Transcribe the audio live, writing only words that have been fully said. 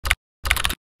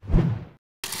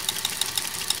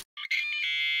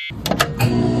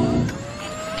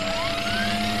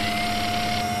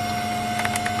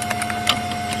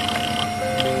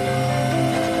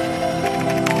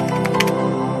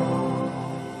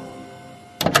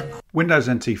Windows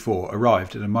NT4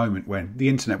 arrived at a moment when the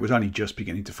internet was only just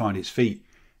beginning to find its feet.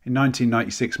 In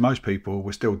 1996, most people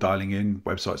were still dialing in,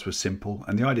 websites were simple,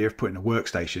 and the idea of putting a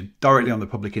workstation directly on the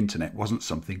public internet wasn't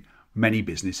something many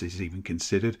businesses even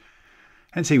considered.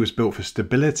 NT was built for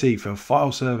stability, for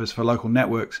file servers, for local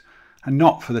networks, and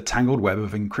not for the tangled web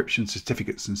of encryption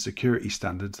certificates and security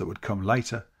standards that would come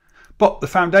later. But the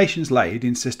foundations laid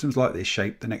in systems like this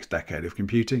shaped the next decade of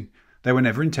computing. They were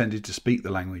never intended to speak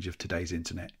the language of today's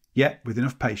internet. Yet, with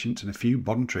enough patience and a few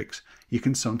modern tricks, you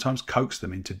can sometimes coax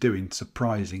them into doing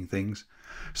surprising things.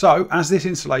 So, as this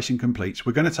installation completes,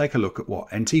 we're going to take a look at what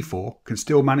NT4 can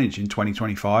still manage in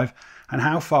 2025 and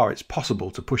how far it's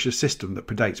possible to push a system that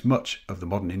predates much of the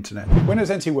modern internet.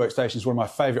 Windows NT Workstation is one of my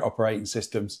favourite operating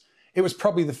systems. It was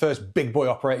probably the first big boy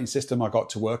operating system I got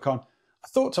to work on. I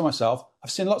thought to myself,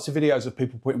 I've seen lots of videos of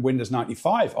people putting Windows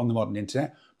 95 on the modern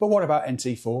internet, but what about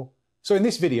NT4? So in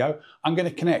this video, I'm going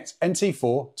to connect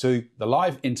NT4 to the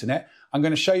live internet. I'm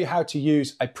going to show you how to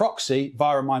use a proxy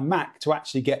via my Mac to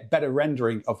actually get better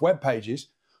rendering of web pages.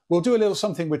 We'll do a little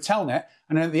something with Telnet,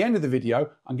 and then at the end of the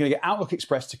video, I'm going to get Outlook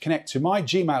Express to connect to my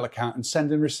Gmail account and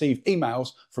send and receive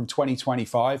emails from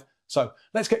 2025. So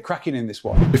let's get cracking in this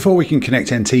one. Before we can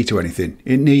connect NT to anything,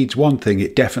 it needs one thing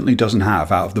it definitely doesn't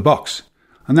have out of the box,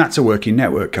 and that's a working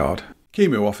network card.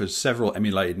 QEMU offers several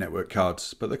emulated network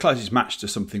cards, but the closest match to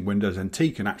something Windows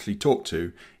NT can actually talk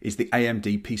to is the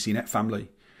AMD PCNet family.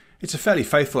 It's a fairly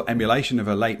faithful emulation of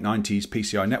a late 90s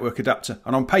PCI network adapter,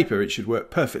 and on paper it should work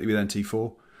perfectly with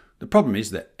NT4. The problem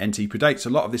is that NT predates a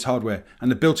lot of this hardware, and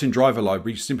the built-in driver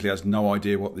library simply has no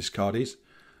idea what this card is.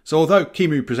 So although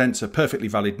QEMU presents a perfectly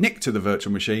valid NIC to the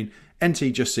virtual machine,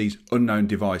 NT just sees unknown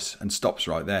device and stops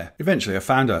right there. Eventually I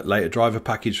found a later driver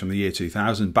package from the year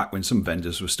 2000, back when some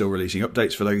vendors were still releasing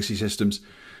updates for legacy systems.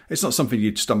 It's not something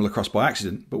you'd stumble across by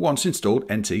accident, but once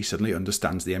installed, NT suddenly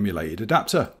understands the emulated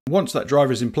adapter. Once that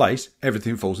driver is in place,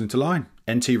 everything falls into line.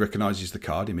 NT recognises the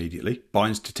card immediately,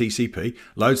 binds to TCP,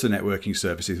 loads the networking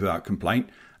services without complaint,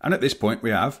 and at this point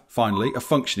we have, finally, a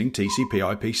functioning TCP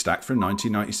IP stack from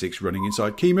 1996 running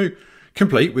inside QEMU,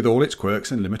 complete with all its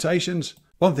quirks and limitations.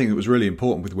 One thing that was really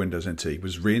important with Windows NT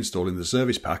was reinstalling the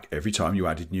service pack every time you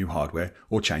added new hardware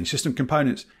or changed system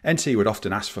components. NT would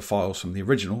often ask for files from the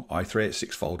original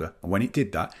i386 folder, and when it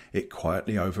did that, it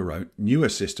quietly overwrote newer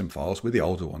system files with the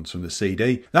older ones from the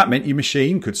CD. That meant your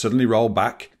machine could suddenly roll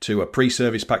back to a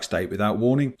pre-service pack state without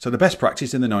warning. So the best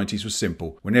practice in the 90s was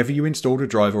simple. Whenever you installed a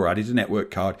driver or added a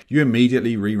network card, you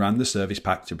immediately reran the service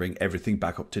pack to bring everything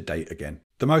back up to date again.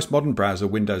 The most modern browser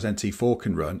Windows NT4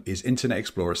 can run is Internet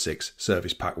Explorer 6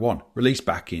 Service Pack 1, released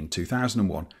back in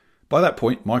 2001. By that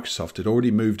point, Microsoft had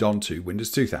already moved on to Windows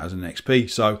 2000 and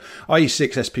XP, so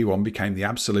IE6 SP1 became the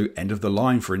absolute end of the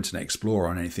line for Internet Explorer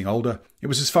on anything older. It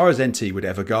was as far as NT would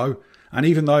ever go, and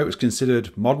even though it was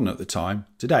considered modern at the time,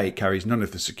 today it carries none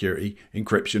of the security,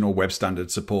 encryption or web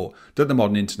standard support that the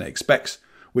modern internet expects,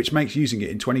 which makes using it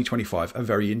in 2025 a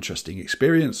very interesting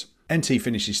experience. NT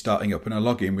finishes starting up and I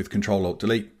log in with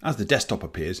Ctrl-Alt-Delete. As the desktop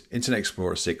appears, Internet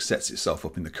Explorer 6 sets itself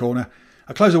up in the corner.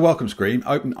 I close a welcome screen,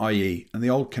 open IE, and the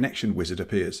old connection wizard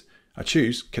appears. I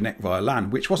choose Connect via LAN,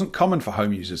 which wasn't common for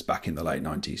home users back in the late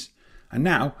 90s. And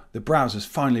now, the browser's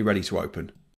finally ready to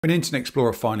open. When Internet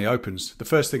Explorer finally opens, the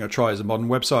first thing I try is a modern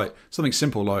website, something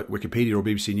simple like Wikipedia or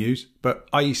BBC News,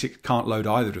 but IE6 can't load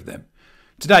either of them.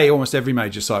 Today, almost every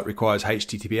major site requires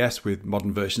HTTPS with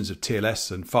modern versions of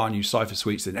TLS and far new cipher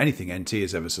suites than anything NT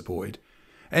has ever supported.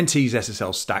 NT's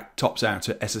SSL stack tops out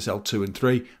at SSL 2 and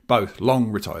 3, both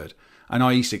long retired, and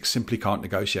IE6 simply can't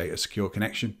negotiate a secure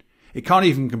connection. It can't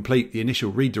even complete the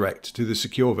initial redirect to the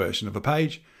secure version of a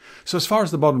page. So as far as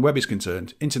the modern web is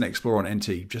concerned, Internet Explorer on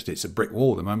NT just hits a brick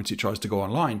wall the moment it tries to go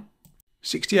online.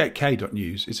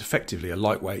 68k.news is effectively a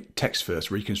lightweight,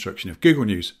 text-first reconstruction of Google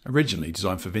News, originally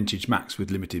designed for vintage Macs with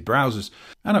limited browsers.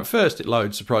 And at first it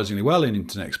loads surprisingly well in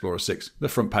Internet Explorer 6. The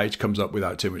front page comes up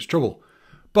without too much trouble.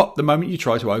 But the moment you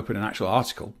try to open an actual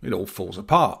article, it all falls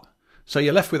apart. So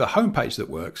you're left with a homepage that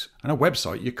works and a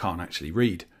website you can't actually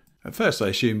read. At first I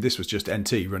assumed this was just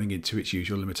NT running into its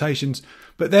usual limitations,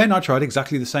 but then I tried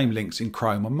exactly the same links in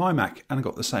Chrome on my Mac and I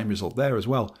got the same result there as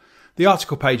well. The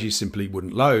article pages simply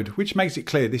wouldn't load, which makes it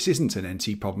clear this isn't an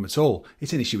NT problem at all,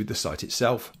 it's an issue with the site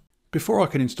itself. Before I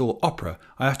can install Opera,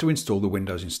 I have to install the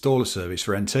Windows Installer service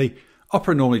for NT.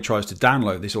 Opera normally tries to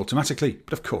download this automatically,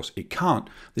 but of course it can't.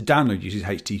 The download uses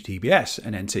HTTPS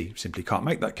and NT simply can't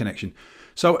make that connection.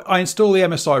 So I install the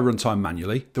MSI runtime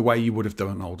manually, the way you would have done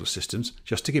on older systems,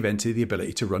 just to give NT the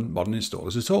ability to run modern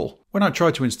installers at all. When I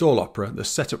try to install Opera, the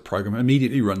setup program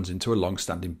immediately runs into a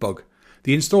long-standing bug.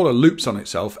 The installer loops on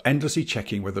itself, endlessly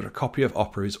checking whether a copy of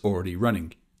Opera is already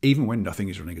running. even when nothing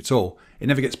is running at all. It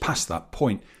never gets past that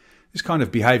point. This kind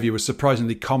of behaviour was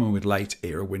surprisingly common with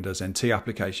late-era Windows NT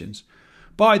applications.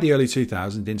 By the early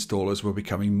 2000s, installers were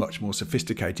becoming much more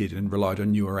sophisticated and relied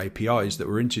on newer APIs that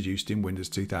were introduced in Windows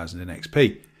 2000 and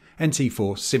XP.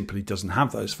 NT4 simply doesn't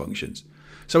have those functions.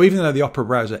 So even though the Opera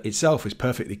browser itself is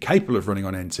perfectly capable of running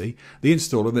on NT, the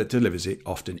installer that delivers it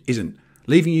often isn't,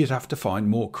 leaving you to have to find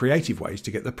more creative ways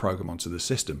to get the program onto the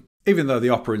system. Even though the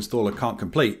Opera installer can't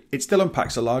complete, it still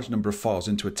unpacks a large number of files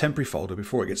into a temporary folder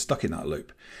before it gets stuck in that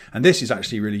loop. And this is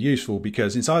actually really useful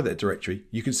because inside that directory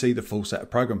you can see the full set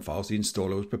of program files the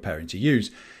installer was preparing to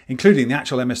use, including the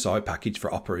actual MSI package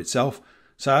for Opera itself.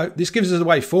 So this gives us a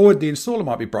way forward. The installer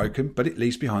might be broken, but it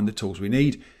leaves behind the tools we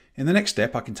need. In the next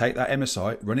step, I can take that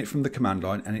MSI, run it from the command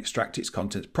line and extract its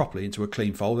contents properly into a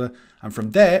clean folder. And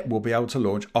from there, we'll be able to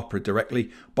launch Opera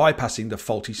directly, bypassing the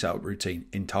faulty setup routine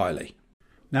entirely.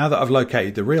 Now that I've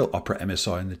located the real Opera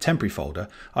MSI in the temporary folder,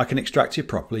 I can extract it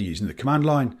properly using the command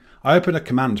line. I open a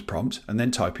command prompt and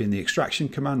then type in the extraction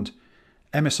command.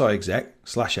 MSI exec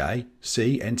 /a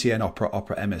c ntn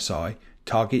opera MSI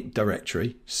target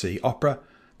directory c opera.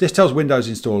 This tells Windows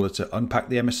installer to unpack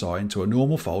the MSI into a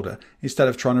normal folder instead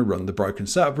of trying to run the broken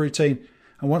setup routine.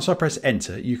 And once I press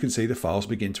enter, you can see the files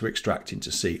begin to extract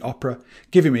into C Opera,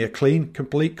 giving me a clean,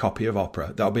 complete copy of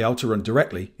Opera that I'll be able to run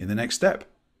directly in the next step.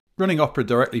 Running Opera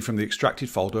directly from the extracted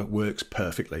folder works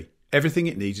perfectly. Everything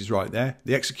it needs is right there,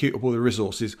 the executable, the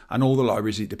resources, and all the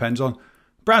libraries it depends on.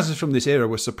 Browsers from this era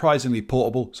were surprisingly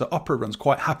portable, so Opera runs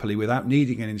quite happily without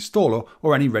needing an installer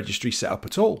or any registry setup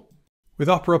at all. With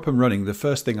Opera up and running, the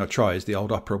first thing I try is the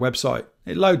old Opera website.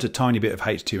 It loads a tiny bit of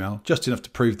HTML, just enough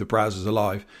to prove the browser's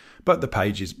alive, but the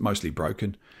page is mostly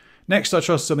broken. Next, I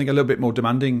try something a little bit more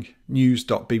demanding,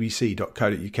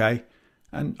 news.bbc.co.uk,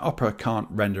 and Opera can't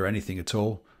render anything at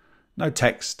all. No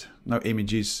text, no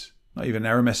images, not even an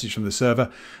error message from the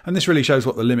server, and this really shows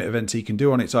what the limit of NT can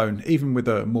do on its own. Even with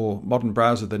a more modern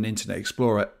browser than Internet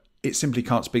Explorer, it simply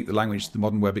can't speak the language the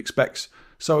modern web expects.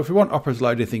 So if we want Opera to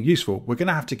load anything useful, we're going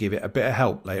to have to give it a bit of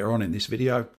help later on in this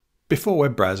video. Before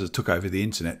web browsers took over the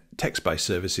internet, text-based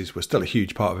services were still a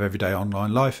huge part of everyday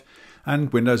online life,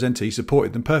 and Windows NT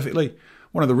supported them perfectly.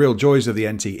 One of the real joys of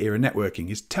the NT era networking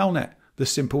is Telnet, the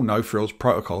simple no-frills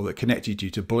protocol that connected you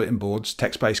to bulletin boards,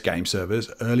 text-based game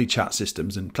servers, early chat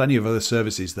systems, and plenty of other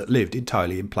services that lived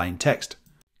entirely in plain text.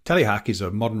 Telehack is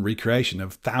a modern recreation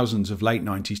of thousands of late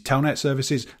 90s Telnet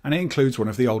services, and it includes one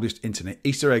of the oldest internet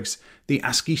Easter eggs, the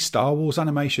ASCII Star Wars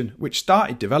animation, which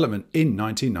started development in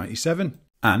 1997.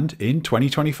 And in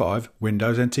 2025,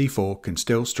 Windows NT 4 can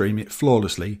still stream it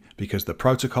flawlessly because the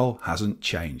protocol hasn't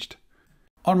changed.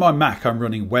 On my Mac, I'm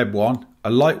running Web1, a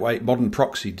lightweight modern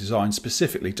proxy designed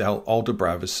specifically to help older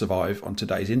browsers survive on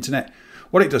today's internet.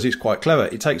 What it does is quite clever.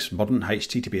 It takes modern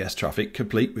HTTPS traffic,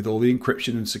 complete with all the encryption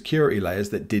and security layers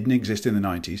that didn't exist in the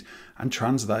 90s, and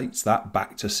translates that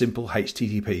back to simple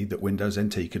HTTP that Windows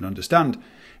NT can understand.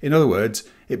 In other words,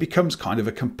 it becomes kind of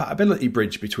a compatibility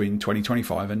bridge between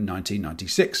 2025 and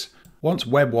 1996. Once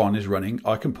Web1 is running,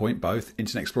 I can point both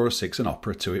Internet Explorer 6 and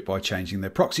Opera to it by changing their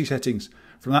proxy settings.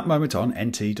 From that moment on,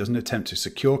 NT doesn't attempt to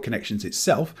secure connections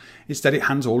itself. Instead, it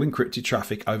hands all encrypted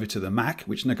traffic over to the Mac,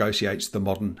 which negotiates the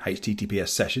modern HTTPS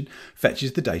session,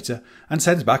 fetches the data, and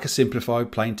sends back a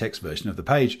simplified plain text version of the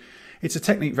page. It's a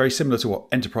technique very similar to what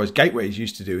enterprise gateways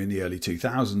used to do in the early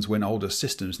 2000s when older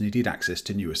systems needed access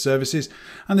to newer services,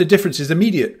 and the difference is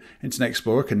immediate. Internet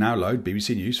Explorer can now load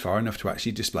BBC News far enough to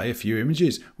actually display a few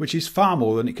images, which is far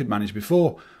more than it could manage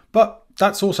before. But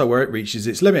that's also where it reaches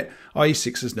its limit.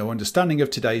 IE6 has no understanding of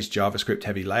today's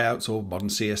JavaScript-heavy layouts or modern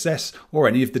CSS or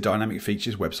any of the dynamic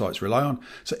features websites rely on.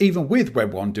 So even with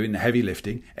Web1 doing the heavy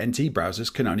lifting, NT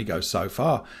browsers can only go so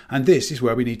far. And this is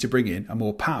where we need to bring in a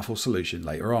more powerful solution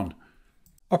later on.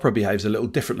 Opera behaves a little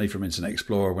differently from Internet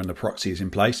Explorer when the proxy is in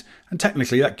place, and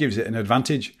technically that gives it an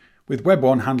advantage. With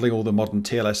Web1 handling all the modern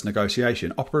TLS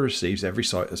negotiation, Opera receives every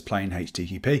site as plain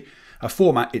HTTP, a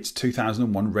format its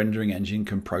 2001 rendering engine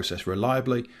can process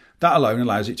reliably. That alone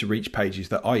allows it to reach pages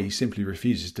that IE simply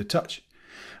refuses to touch.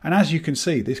 And as you can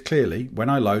see this clearly, when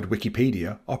I load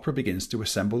Wikipedia, Opera begins to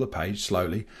assemble the page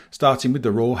slowly, starting with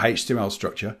the raw HTML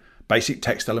structure. Basic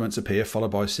text elements appear,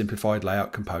 followed by simplified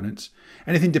layout components.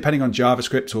 Anything depending on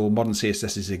JavaScript or modern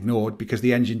CSS is ignored because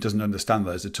the engine doesn't understand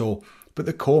those at all, but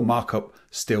the core markup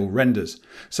still renders.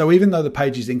 So even though the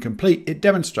page is incomplete, it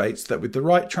demonstrates that with the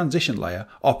right transition layer,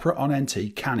 Opera on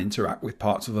NT can interact with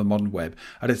parts of the modern web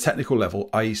at a technical level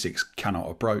IE6 cannot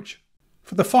approach.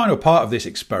 For the final part of this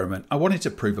experiment, I wanted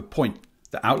to prove a point,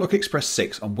 that Outlook Express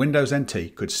 6 on Windows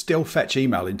NT could still fetch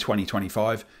email in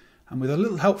 2025, and with a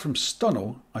little help from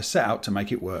Stunnel, I set out to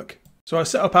make it work. So I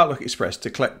set up Outlook Express to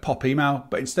collect pop email,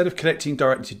 but instead of connecting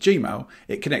directly to Gmail,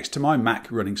 it connects to my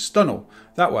Mac running Stunnel.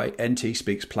 That way, NT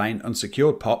speaks plain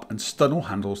unsecured pop and Stunnel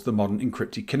handles the modern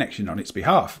encrypted connection on its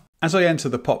behalf. As I enter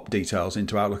the pop details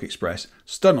into Outlook Express,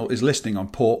 Stunnel is listening on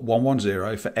port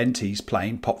 110 for NT's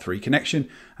plain POP3 connection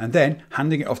and then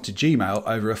handing it off to Gmail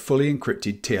over a fully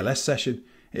encrypted TLS session.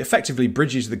 It effectively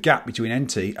bridges the gap between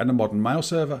NT and a modern mail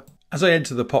server. As I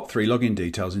enter the POP3 login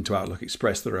details into Outlook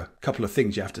Express, there are a couple of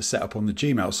things you have to set up on the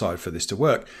Gmail side for this to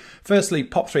work. Firstly,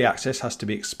 POP3 access has to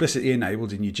be explicitly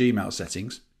enabled in your Gmail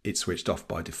settings. It's switched off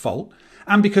by default.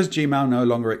 And because Gmail no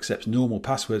longer accepts normal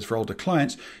passwords for older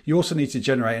clients, you also need to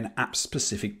generate an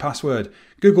app-specific password.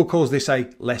 Google calls this a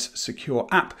less secure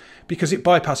app because it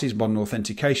bypasses modern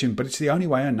authentication, but it's the only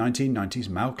way a 1990s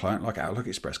mail client like Outlook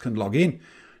Express can log in.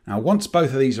 Now, once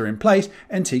both of these are in place,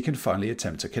 NT can finally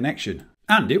attempt a connection.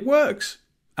 And it works!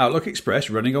 Outlook Express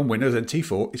running on Windows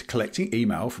NT4 is collecting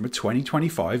email from a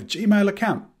 2025 Gmail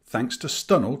account, thanks to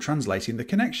Stunnel translating the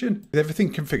connection. With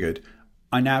everything configured,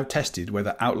 I now tested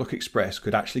whether Outlook Express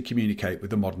could actually communicate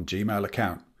with a modern Gmail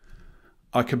account.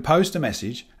 I composed a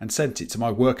message and sent it to my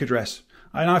work address,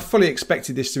 and I fully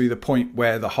expected this to be the point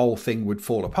where the whole thing would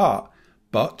fall apart.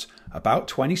 But about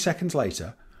 20 seconds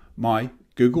later, my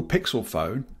Google Pixel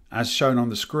phone, as shown on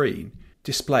the screen,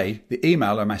 displayed the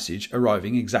email message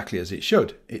arriving exactly as it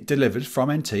should. It delivered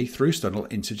from NT through Stunnel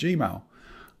into Gmail.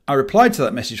 I replied to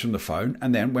that message from the phone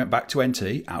and then went back to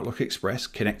NT, Outlook Express,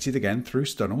 connected again through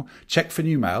Stunnel, checked for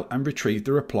new mail and retrieved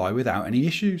the reply without any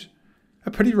issues.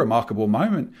 A pretty remarkable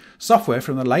moment. Software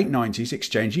from the late 90s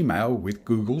exchanging mail with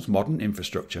Google's modern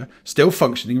infrastructure, still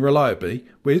functioning reliably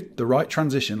with the right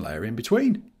transition layer in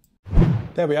between.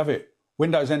 There we have it.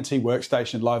 Windows NT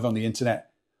Workstation live on the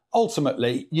internet.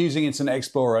 Ultimately, using Internet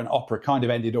Explorer and Opera kind of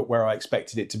ended up where I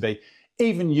expected it to be.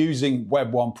 Even using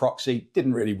Web 1 proxy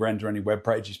didn't really render any web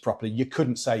pages properly. You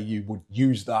couldn't say you would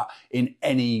use that in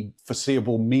any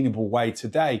foreseeable, meaningful way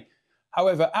today.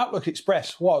 However, Outlook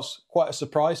Express was quite a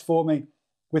surprise for me.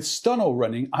 With Stunnel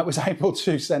running, I was able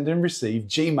to send and receive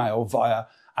Gmail via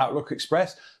Outlook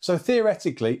Express. So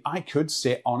theoretically, I could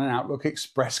sit on an Outlook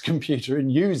Express computer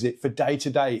and use it for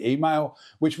day-to-day email,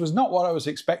 which was not what I was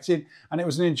expecting, and it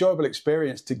was an enjoyable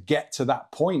experience to get to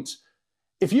that point.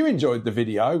 If you enjoyed the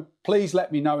video, please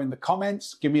let me know in the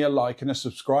comments, give me a like and a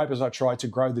subscribe as I try to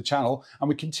grow the channel, and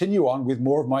we continue on with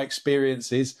more of my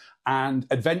experiences and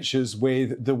adventures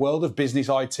with the world of business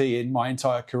IT in my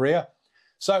entire career.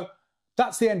 So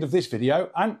that's the end of this video,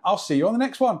 and I'll see you on the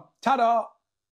next one. Ta-da!